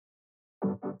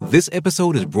This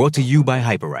episode is brought to you by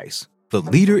Hyperice, the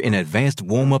leader in advanced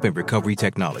warm-up and recovery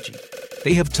technology.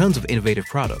 They have tons of innovative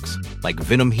products, like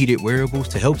Venom-heated wearables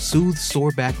to help soothe sore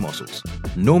back muscles,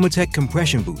 Normatec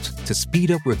compression boots to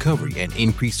speed up recovery and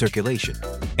increase circulation,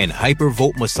 and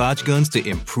Hypervolt massage guns to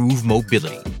improve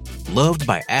mobility. Loved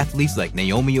by athletes like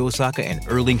Naomi Osaka and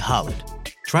Erling Haaland.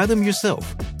 Try them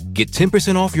yourself. Get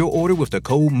 10% off your order with the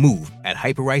code MOVE at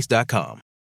hyperice.com.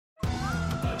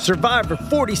 Survivor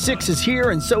 46 is here,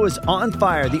 and so is On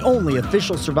Fire, the only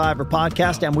official Survivor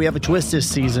podcast, and we have a twist this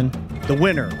season. The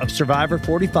winner of Survivor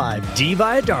 45, Dee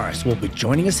Valladares, will be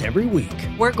joining us every week.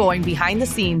 We're going behind the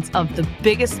scenes of the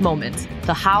biggest moments,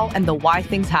 the how and the why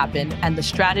things happen, and the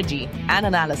strategy and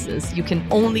analysis you can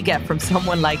only get from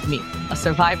someone like me, a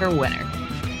Survivor winner.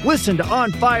 Listen to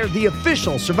On Fire, the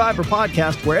official Survivor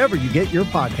podcast, wherever you get your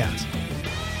podcasts.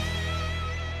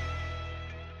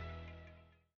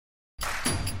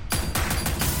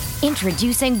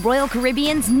 Introducing Royal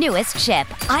Caribbean's newest ship,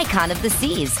 Icon of the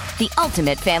Seas, the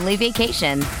ultimate family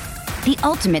vacation. The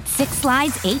ultimate 6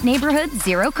 slides, 8 neighborhoods,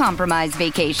 0 compromise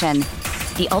vacation.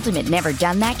 The ultimate never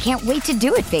done that, can't wait to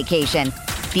do it vacation.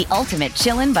 The ultimate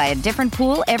chillin' by a different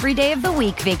pool every day of the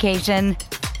week vacation.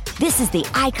 This is the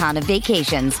Icon of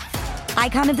Vacations.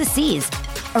 Icon of the Seas,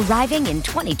 arriving in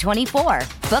 2024.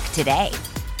 Book today.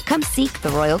 Come seek the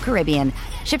Royal Caribbean.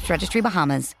 Ships Registry,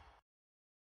 Bahamas.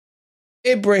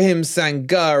 Ibrahim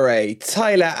Sangare,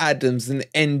 Tyler Adams and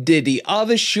Ndidi are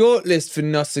the shortlist for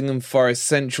Nottingham Forest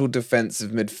central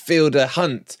defensive midfielder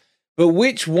hunt. But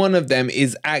which one of them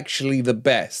is actually the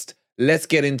best? Let's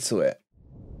get into it.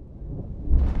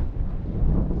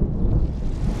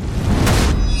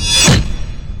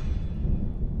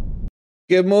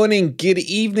 Good morning, good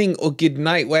evening, or good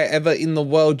night, wherever in the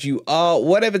world you are.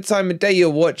 Whatever time of day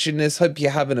you're watching this, hope you're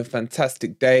having a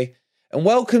fantastic day. And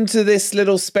welcome to this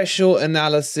little special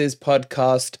analysis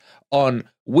podcast on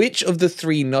which of the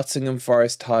 3 Nottingham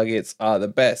Forest targets are the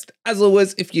best. As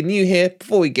always, if you're new here,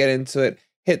 before we get into it,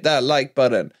 hit that like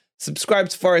button. Subscribe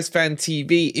to Forest Fan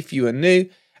TV if you are new.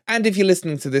 And if you're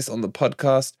listening to this on the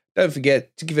podcast, don't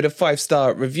forget to give it a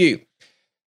 5-star review.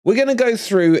 We're going to go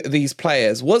through these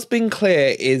players. What's been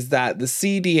clear is that the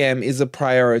CDM is a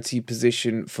priority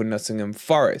position for Nottingham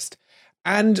Forest.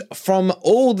 And from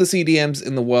all the CDMs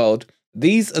in the world,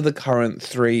 these are the current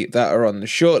 3 that are on the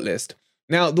shortlist.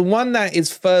 Now, the one that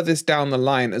is furthest down the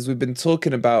line, as we've been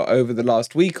talking about over the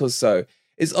last week or so,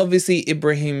 is obviously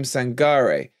Ibrahim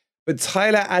Sangare. But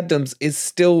Tyler Adams is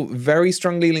still very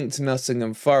strongly linked to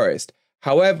Nottingham Forest.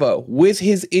 However, with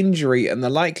his injury and the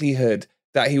likelihood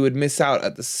that he would miss out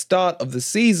at the start of the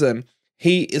season,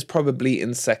 he is probably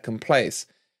in second place.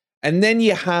 And then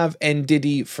you have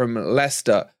Ndidi from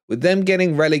Leicester. With them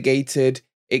getting relegated,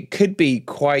 it could be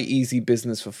quite easy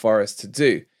business for Forest to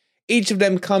do. Each of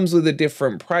them comes with a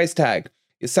different price tag.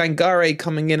 Sangare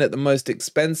coming in at the most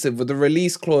expensive with a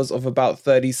release clause of about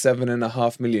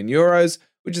 37.5 million euros,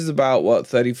 which is about,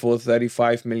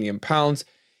 35 million pounds.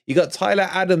 You got Tyler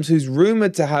Adams, who's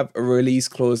rumoured to have a release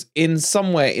clause in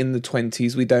somewhere in the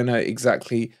 20s. We don't know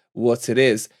exactly what it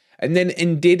is. And then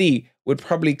Ndidi would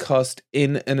probably cost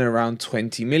in and around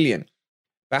 20 million.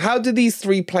 But how do these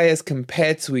 3 players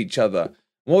compare to each other?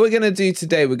 What we're going to do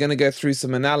today, we're going to go through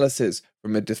some analysis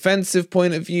from a defensive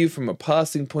point of view, from a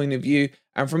passing point of view,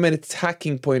 and from an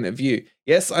attacking point of view.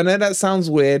 Yes, I know that sounds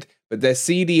weird, but they're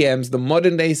CDMs. The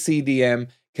modern day CDM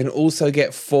can also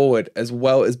get forward as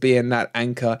well as being that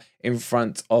anchor in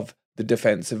front of the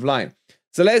defensive line.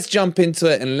 So let's jump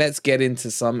into it and let's get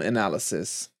into some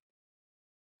analysis.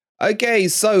 Okay,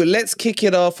 so let's kick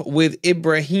it off with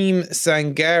Ibrahim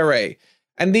Sangare.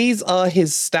 And these are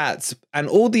his stats, and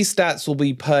all these stats will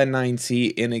be per 90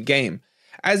 in a game.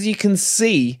 As you can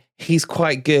see, he's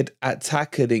quite good at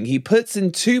tackling. He puts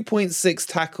in 2.6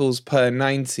 tackles per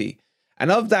 90,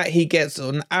 and of that he gets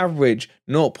on average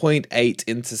 0.8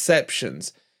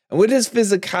 interceptions. And with his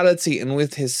physicality and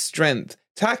with his strength,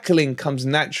 tackling comes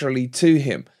naturally to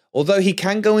him, although he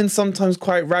can go in sometimes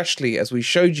quite rashly, as we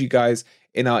showed you guys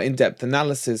in our in-depth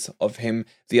analysis of him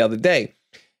the other day.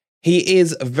 He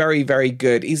is very, very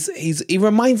good. He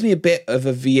reminds me a bit of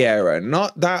a Vieira.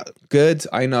 Not that good,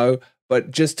 I know, but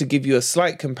just to give you a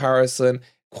slight comparison,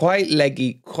 quite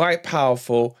leggy, quite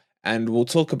powerful, and we'll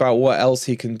talk about what else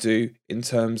he can do in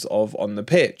terms of on the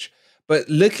pitch. But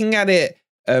looking at it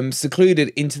secluded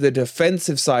into the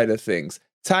defensive side of things,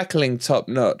 tackling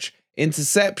top-notch,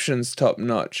 interceptions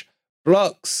top-notch,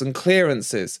 blocks and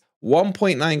clearances,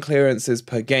 1.9 clearances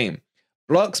per game,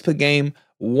 blocks per game,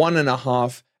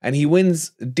 1.5, and he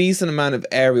wins a decent amount of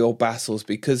aerial battles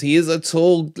because he is a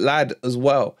tall lad as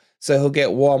well. So he'll get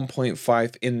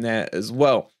 1.5 in there as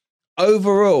well.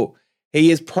 Overall,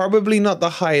 He is probably not the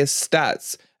highest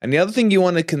stats. And the other thing you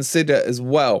want to consider as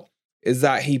well is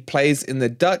that he plays in the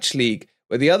Dutch league,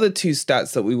 where the other two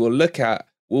stats that we will look at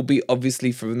will be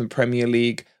obviously from the Premier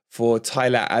League for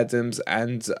Tyler Adams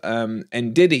and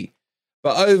Ndidi.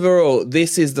 But overall,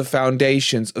 this is the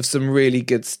foundations of some really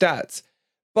good stats.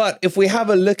 But if we have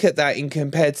a look at that in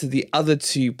compared to the other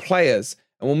two players,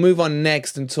 and we'll move on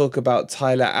next and talk about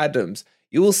Tyler Adams,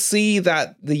 you will see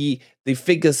that the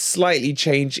figures slightly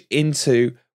change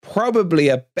into probably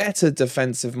a better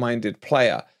defensive-minded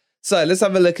player. So let's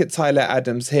have a look at Tyler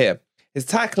Adams here. His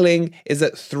tackling is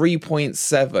at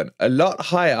 3.7, a lot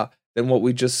higher than what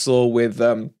we just saw with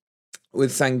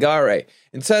Sangare.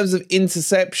 In terms of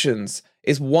interceptions,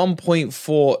 it's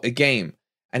 1.4 a game,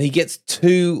 and he gets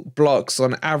 2 blocks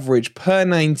on average per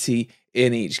 90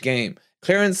 in each game.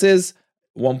 Clearances,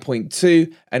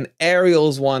 1.2, and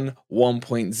aerials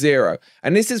 1.0.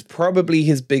 And this is probably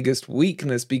his biggest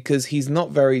weakness because he's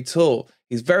not very tall.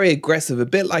 He's very aggressive, a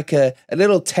bit like a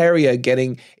little terrier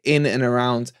getting in and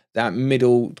around that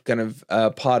middle kind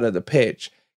of part of the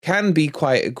pitch. Can be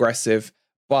quite aggressive,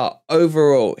 but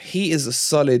overall, he is a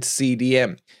solid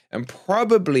CDM and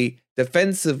probably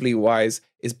defensively wise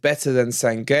is better than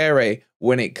Sangare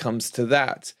when it comes to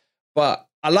that. But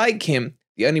I like him.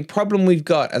 The only problem we've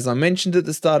got, as I mentioned at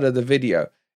the start of the video,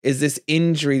 is this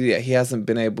injury that he hasn't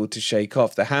been able to shake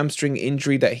off. The hamstring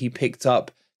injury that he picked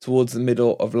up towards the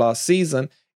middle of last season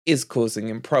is causing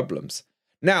him problems.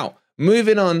 Now,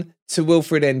 moving on to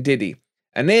Wilfred Ndidi.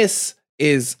 And this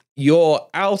is your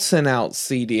out-and-out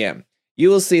CDM. You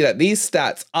will see that these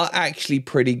stats are actually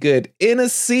pretty good in a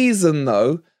season,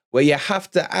 though, where you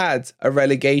have to add a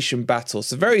relegation battle.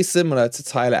 So very similar to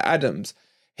Tyler Adams.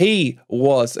 He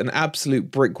was an absolute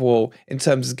brick wall in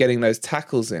terms of getting those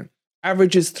tackles in.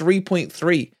 Averages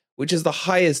 3.3, which is the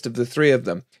highest of the three of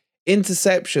them.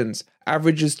 Interceptions,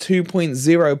 averages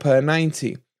 2.0 per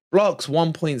 90. Blocks,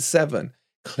 1.7.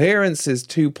 Clearances,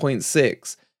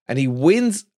 2.6. And he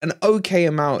wins an okay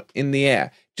amount in the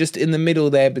air, just in the middle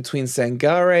there between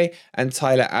Sangare and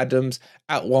Tyler Adams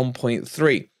at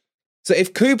 1.3. So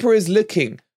if Cooper is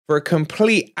looking for a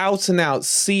complete out-and-out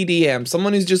CDM,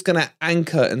 someone who's just going to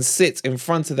anchor and sit in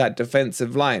front of that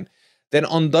defensive line, then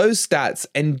on those stats,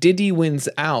 Ndidi wins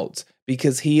out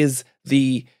because he is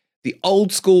the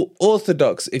old school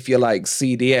orthodox, if you like,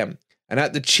 CDM. And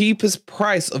at the cheapest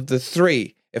price of the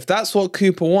three, if that's what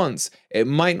Cooper wants, it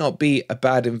might not be a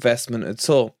bad investment at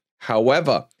all.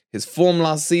 However, his form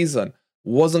last season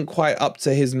wasn't quite up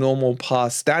to his normal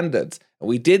past standards, and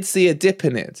we did see a dip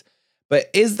in it. But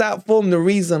is that form the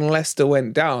reason Leicester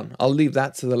went down? I'll leave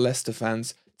that to the Leicester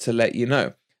fans to let you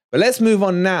know. But let's move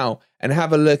on now and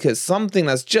have a look at something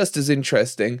that's just as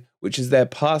interesting, which is their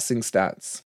passing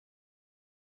stats.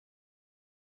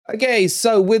 Okay,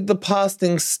 so with the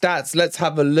passing stats, let's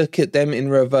have a look at them in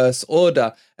reverse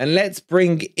order. And let's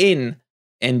bring in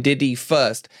Ndidi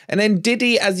first. And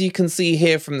Ndidi, as you can see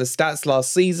here from the stats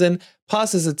last season,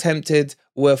 passes attempted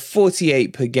were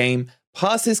 48 per game.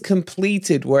 Passes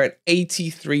completed were at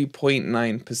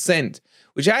 83.9%,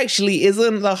 which actually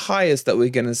isn't the highest that we're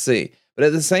going to see. But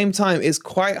at the same time, it's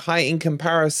quite high in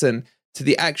comparison to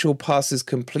the actual passes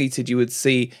completed you would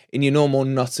see in your normal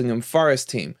Nottingham Forest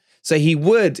team. So he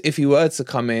would, if he were to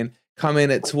come in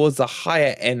at towards the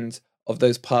higher end of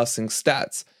those passing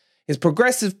stats. His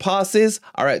progressive passes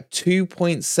are at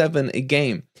 2.7 a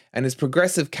game, and his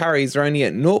progressive carries are only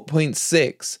at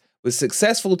 0.6. With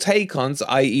successful take-ons,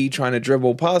 i.e. trying to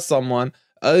dribble past someone,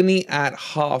 only at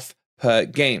half per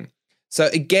game. So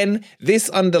again,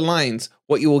 this underlines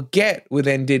what you will get with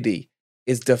Ndidi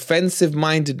is defensive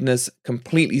mindedness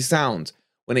completely sound.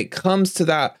 When it comes to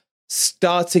that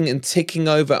starting and ticking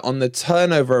over on the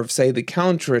turnover of, say, the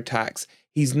counter-attacks,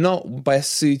 he's not best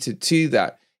suited to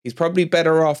that. He's probably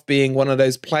better off being one of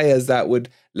those players that would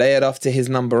lay it off to his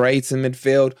number 8 in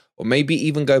midfield, or maybe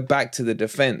even go back to the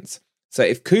defense. So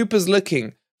if Cooper's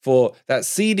looking for that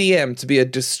CDM to be a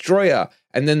destroyer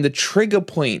and then the trigger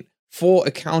point for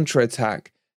a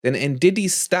counterattack, then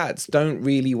Ndidi's stats don't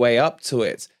really weigh up to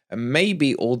it. And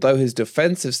maybe, although his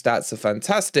defensive stats are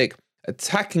fantastic,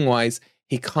 attacking-wise,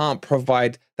 he can't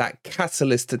provide that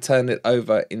catalyst to turn it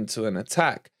over into an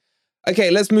attack. Okay,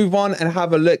 let's move on and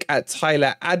have a look at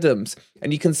Tyler Adams.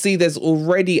 And you can see there's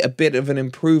already a bit of an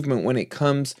improvement when it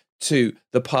comes to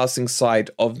the passing side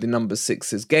of the number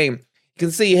 6's game. You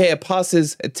can see here,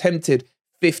 passes attempted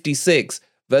 56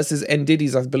 versus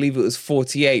Ndidi's, I believe it was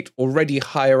 48, already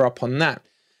higher up on that.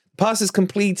 Passes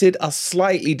completed are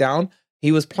slightly down.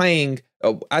 He was playing,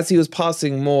 as he was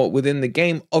passing more within the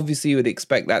game, obviously you would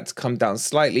expect that to come down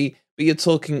slightly, but you're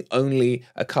talking only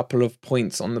a couple of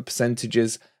points on the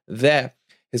percentages there.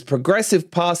 His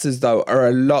progressive passes, though, are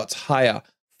a lot higher,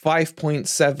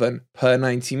 5.7 per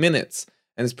 90 minutes.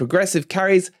 And his progressive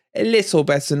carries, a little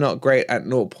better, not great, at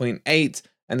 0.8.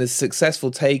 And his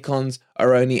successful take-ons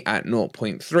are only at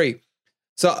 0.3.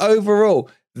 So overall,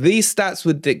 these stats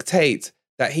would dictate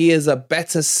that he is a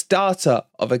better starter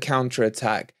of a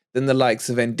counter-attack than the likes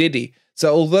of Ndidi.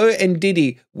 So although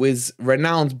Ndidi was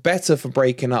renowned better for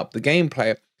breaking up the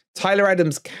gameplay, Tyler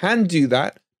Adams can do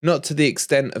that, not to the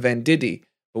extent of Ndidi.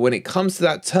 But when it comes to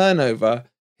that turnover,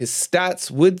 his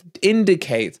stats would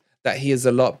indicate that he is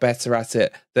a lot better at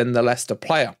it than the Leicester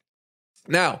player.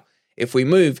 Now, if we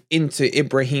move into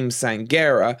Ibrahim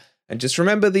Sangare, and just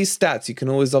remember these stats, you can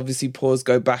always obviously pause,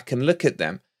 go back and look at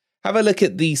them. Have a look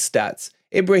at these stats.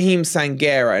 Ibrahim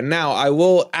Sangare. Now, I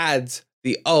will add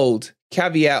the old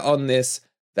caveat on this,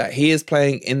 that he is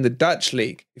playing in the Dutch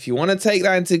league. If you want to take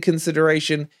that into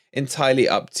consideration, entirely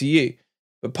up to you.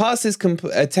 But passes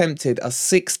attempted are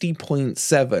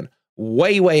 60.7,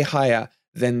 way higher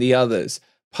than the others.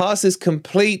 Passes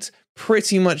complete,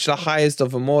 pretty much the highest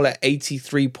of them all at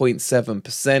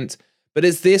 83.7%. But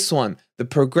it's this one, the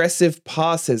progressive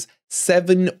passes,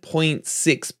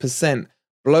 7.6%.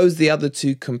 Blows the other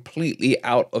two completely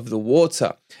out of the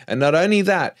water. And not only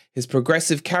that, his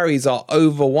progressive carries are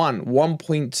over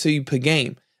 1.2 per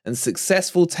game, and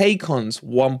successful take-ons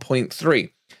 1.3.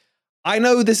 I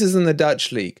know this is in the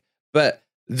Dutch league, but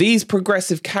these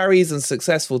progressive carries and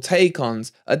successful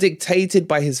take-ons are dictated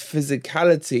by his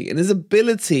physicality and his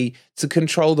ability to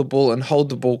control the ball and hold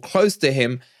the ball close to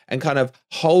him and kind of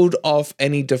hold off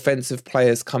any defensive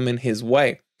players coming his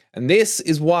way. And this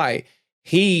is why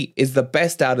he is the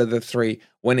best out of the three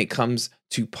when it comes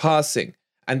to passing.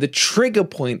 And the trigger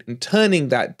point in turning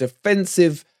that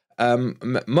defensive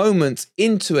moment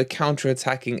into a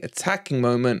attacking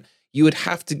moment, you would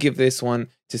have to give this one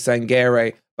to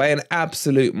Sangare by an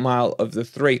absolute mile of the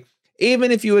three.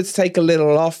 Even if you were to take a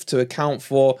little off to account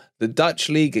for the Dutch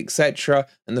league, etc.,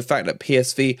 and the fact that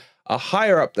PSV are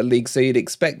higher up the league, so you'd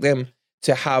expect them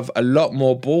to have a lot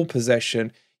more ball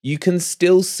possession, you can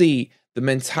still see the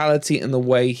mentality and the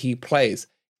way he plays.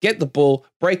 Get the ball,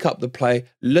 break up the play,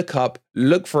 look up,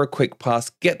 look for a quick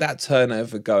pass, get that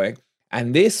turnover going.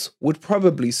 And this would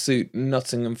probably suit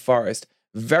Nottingham Forest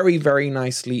very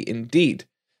nicely indeed.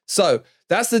 So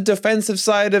that's the defensive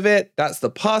side of it. That's the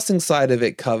passing side of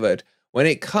it covered. When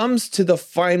it comes to the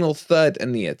final third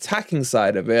and the attacking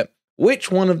side of it, which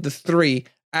one of the three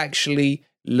actually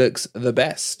looks the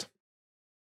best?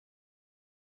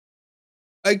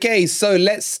 Okay, so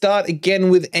let's start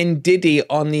again with Ndidi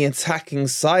on the attacking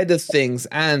side of things,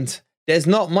 and there's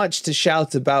not much to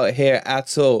shout about here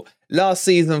at all. Last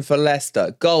season for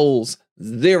Leicester, goals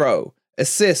 0,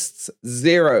 assists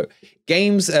 0,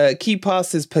 key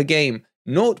passes per game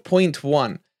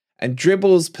 0.1, and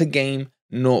dribbles per game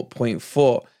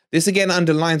 0.4. This again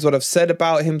underlines what I've said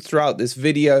about him throughout this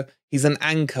video. He's an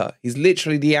anchor. He's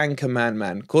literally the anchor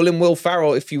man. Call him Will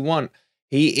Farrell if you want.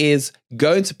 He is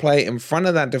going to play in front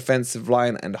of that defensive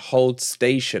line and hold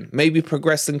station, maybe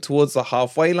progressing towards the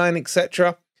halfway line,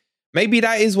 etc. Maybe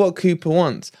that is what Cooper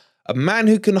wants. A man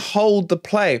who can hold the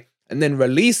play and then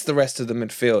release the rest of the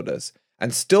midfielders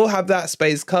and still have that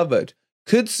space covered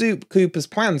could suit Cooper's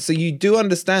plans. So you do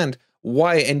understand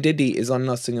why Ndidi is on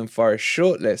Nottingham Forest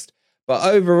shortlist. But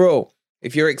overall,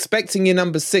 if you're expecting your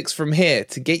number 6 from here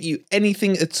to get you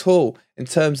anything at all in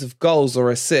terms of goals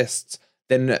or assists,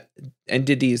 then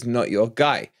Ndidi is not your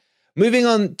guy. Moving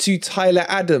on to Tyler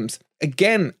Adams.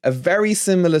 Again, a very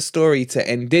similar story to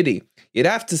Ndidi. You'd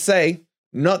have to say,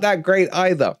 not that great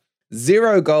either.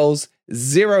 0 goals,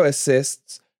 0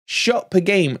 assists, shot per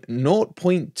game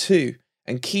 0.2,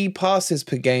 and key passes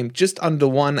per game just under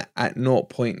 1 at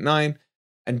 0.9,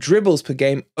 and dribbles per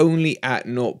game only at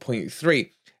 0.3.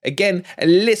 Again, a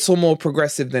little more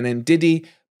progressive than Ndidi,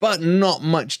 but not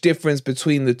much difference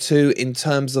between the two in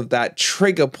terms of that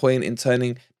trigger point in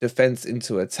turning defense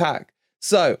into attack.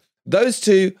 So those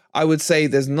two, I would say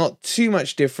there's not too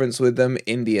much difference with them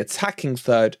in the attacking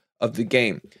third of the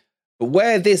game. But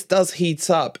where this does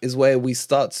heat up is where we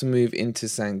start to move into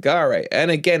Sangare. And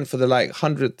again, for the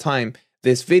 100th time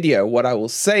this video, what I will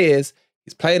say is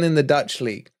he's playing in the Dutch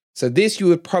league. So this you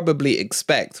would probably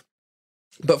expect.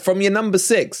 But from your number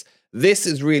 6, this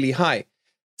is really high.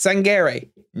 Sangare,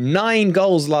 9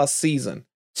 goals last season,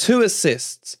 2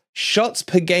 assists, shots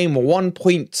per game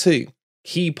 1.2,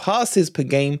 key passes per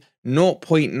game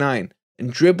 0.9,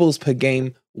 and dribbles per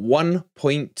game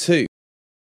 1.2.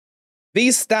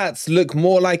 These stats look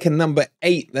more like a number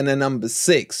 8 than a number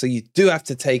 6, so you do have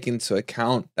to take into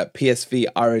account that PSV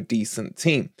are a decent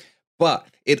team. But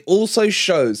it also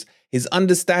shows his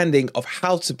understanding of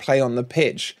how to play on the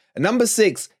pitch A number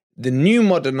 6, the new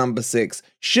modern number 6,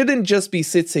 shouldn't just be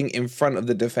sitting in front of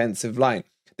the defensive line.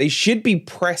 They should be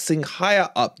pressing higher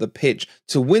up the pitch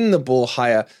to win the ball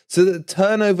higher so that the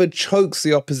turnover chokes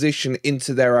the opposition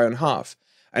into their own half.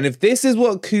 And if this is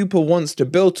what Cooper wants to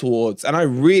build towards, and I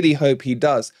really hope he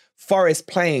does, Forest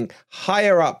playing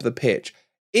higher up the pitch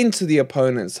into the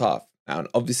opponent's half. Now,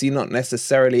 obviously not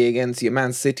necessarily against your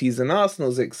Man Cities and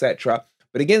Arsenals, etc.,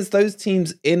 but against those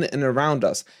teams in and around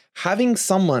us, having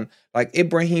someone like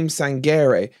Ibrahim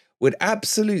Sangare would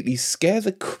absolutely scare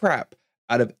the crap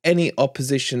out of any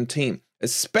opposition team,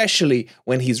 especially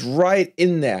when he's right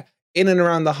in there, in and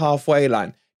around the halfway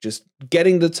line, just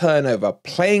getting the turnover,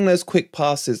 playing those quick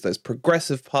passes, those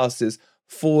progressive passes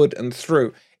forward and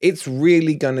through. It's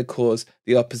really going to cause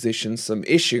the opposition some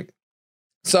issue.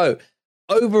 So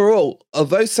overall,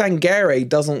 although Sangare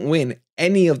doesn't win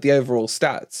any of the overall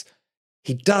stats,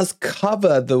 he does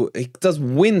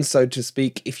win, so to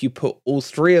speak, if you put all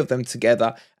three of them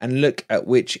together and look at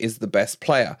which is the best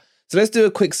player. So let's do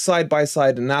a quick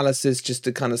side-by-side analysis just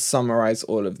to kind of summarize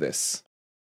all of this.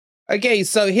 Okay,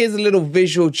 so here's a little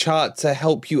visual chart to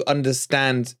help you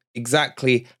understand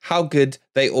exactly how good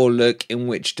they all look in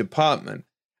which department.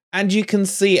 And you can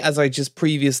see, as I just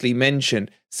previously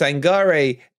mentioned,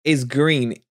 Sangare is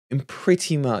green in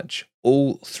pretty much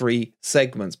all three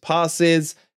segments: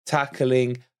 passes,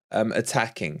 tackling,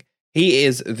 attacking. He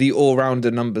is the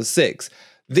all-rounder number 6.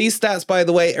 These stats, by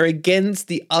the way, are against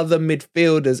the other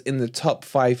midfielders in the top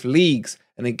 5 leagues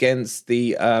and against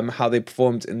the how they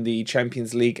performed in the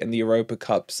Champions League and the Europa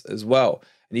Cups as well.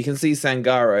 And you can see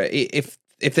Sangare,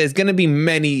 if there's going to be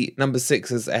many number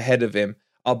 6s ahead of him,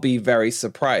 I'll be very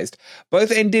surprised.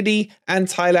 Both Ndidi and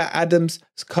Tyler Adams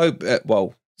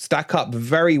stack up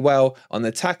very well on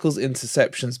the tackles,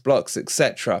 interceptions, blocks,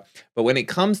 etc. But when it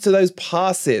comes to those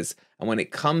passes and when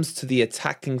it comes to the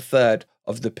attacking third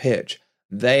of the pitch,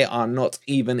 they are not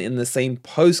even in the same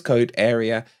postcode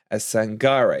area as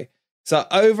Sangare. So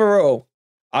overall,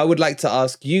 I would like to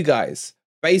ask you guys,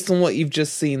 based on what you've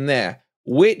just seen there,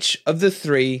 which of the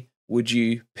three would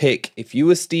you pick if you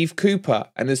were Steve Cooper,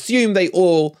 and assume they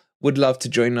all would love to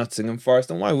join Nottingham Forest?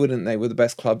 And why wouldn't they? We're the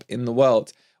best club in the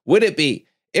world. Would it be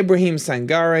Ibrahim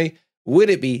Sangare? Would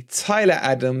it be Tyler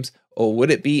Adams? Or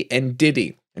would it be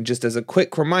Ndidi? And just as a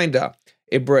quick reminder,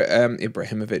 Ibrahim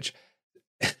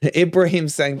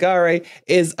Sangare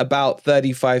is about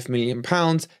 £35 million.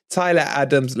 Tyler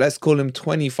Adams, let's call him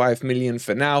 25 million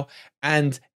for now.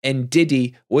 And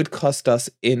Ndidi would cost us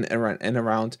in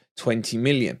around 20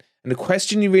 million. And the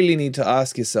question you really need to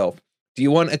ask yourself, do you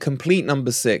want a complete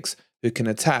number 6 who can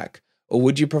attack? Or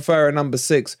would you prefer a number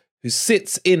 6 who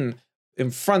sits in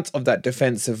front of that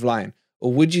defensive line?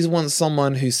 Or would you want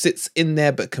someone who sits in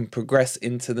there but can progress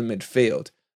into the midfield?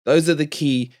 Those are the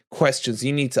key questions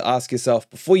you need to ask yourself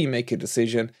before you make a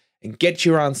decision, and get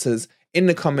your answers in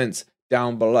the comments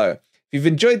down below. If you've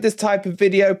enjoyed this type of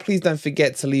video, please don't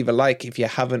forget to leave a like if you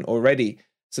haven't already.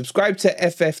 Subscribe to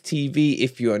FFTV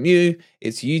if you are new.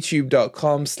 It's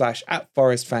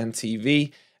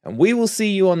youtube.com/@ForestFanTV. And we will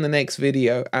see you on the next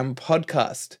video and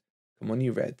podcast. Come on,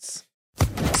 you Reds.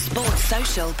 Sports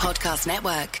Social Podcast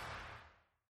Network.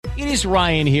 It is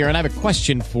Ryan here, and I have a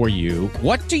question for you.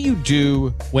 What do you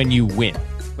do when you win?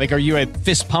 Like, are you a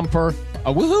fist pumper,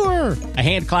 a woohooer, a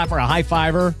hand clapper, a high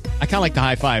fiver? I kind of like the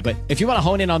high five, but if you want to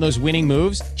hone in on those winning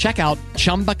moves, check out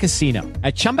Chumba Casino.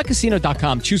 At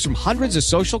ChumbaCasino.com, choose from hundreds of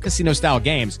social casino style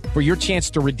games for your chance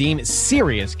to redeem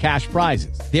serious cash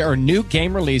prizes. There are new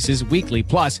game releases weekly,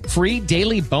 plus free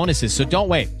daily bonuses. So don't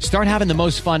wait. Start having the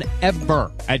most fun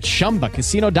ever at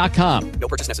ChumbaCasino.com. No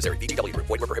purchase necessary. VGW Group.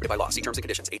 Void where prohibited by law. See terms and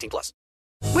conditions. 18+.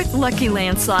 With Lucky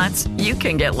Land Slots, you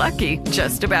can get lucky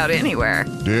just about anywhere.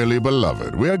 Dearly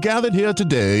beloved, we are gathered here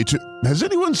today to... Has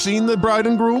anyone seen the bride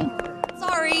and groom?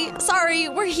 Sorry,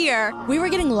 we're here. We were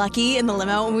getting lucky in the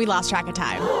limo and we lost track of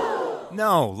time.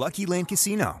 No, Lucky Land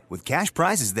Casino, with cash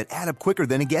prizes that add up quicker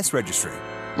than a guest registry.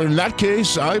 In that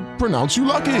case, I pronounce you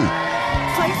lucky.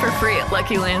 Play for free at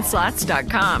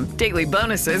LuckyLandSlots.com. Daily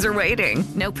bonuses are waiting.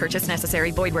 No purchase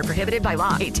necessary. Void where prohibited by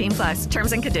law. 18+.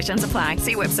 Terms and conditions apply.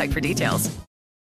 See website for details.